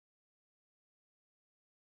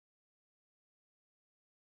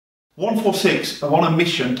146 are on a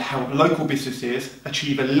mission to help local businesses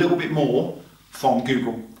achieve a little bit more from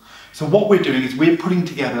Google. So what we're doing is we're putting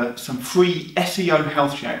together some free SEO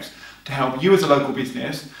health checks to help you as a local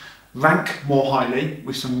business rank more highly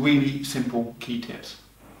with some really simple key tips.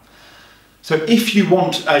 So if you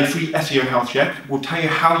want a free SEO health check, we'll tell you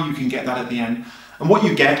how you can get that at the end. And what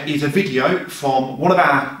you get is a video from one of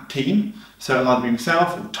our team, so it'll either be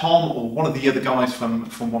myself or Tom or one of the other guys from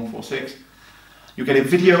 146. You'll get a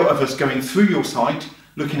video of us going through your site,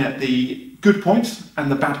 looking at the good points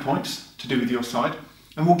and the bad points to do with your site.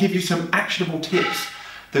 And we'll give you some actionable tips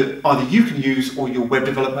that either you can use or your web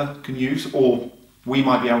developer can use, or we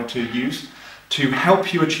might be able to use to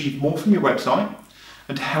help you achieve more from your website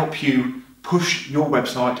and to help you push your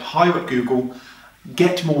website higher at Google,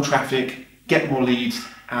 get more traffic, get more leads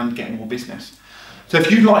and get more business. So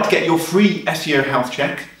if you'd like to get your free SEO health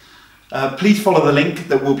check, please follow the link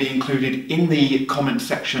that will be included in the comment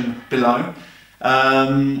section below,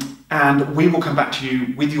 and we will come back to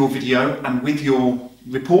you with your video and with your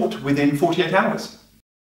report within 48 hours.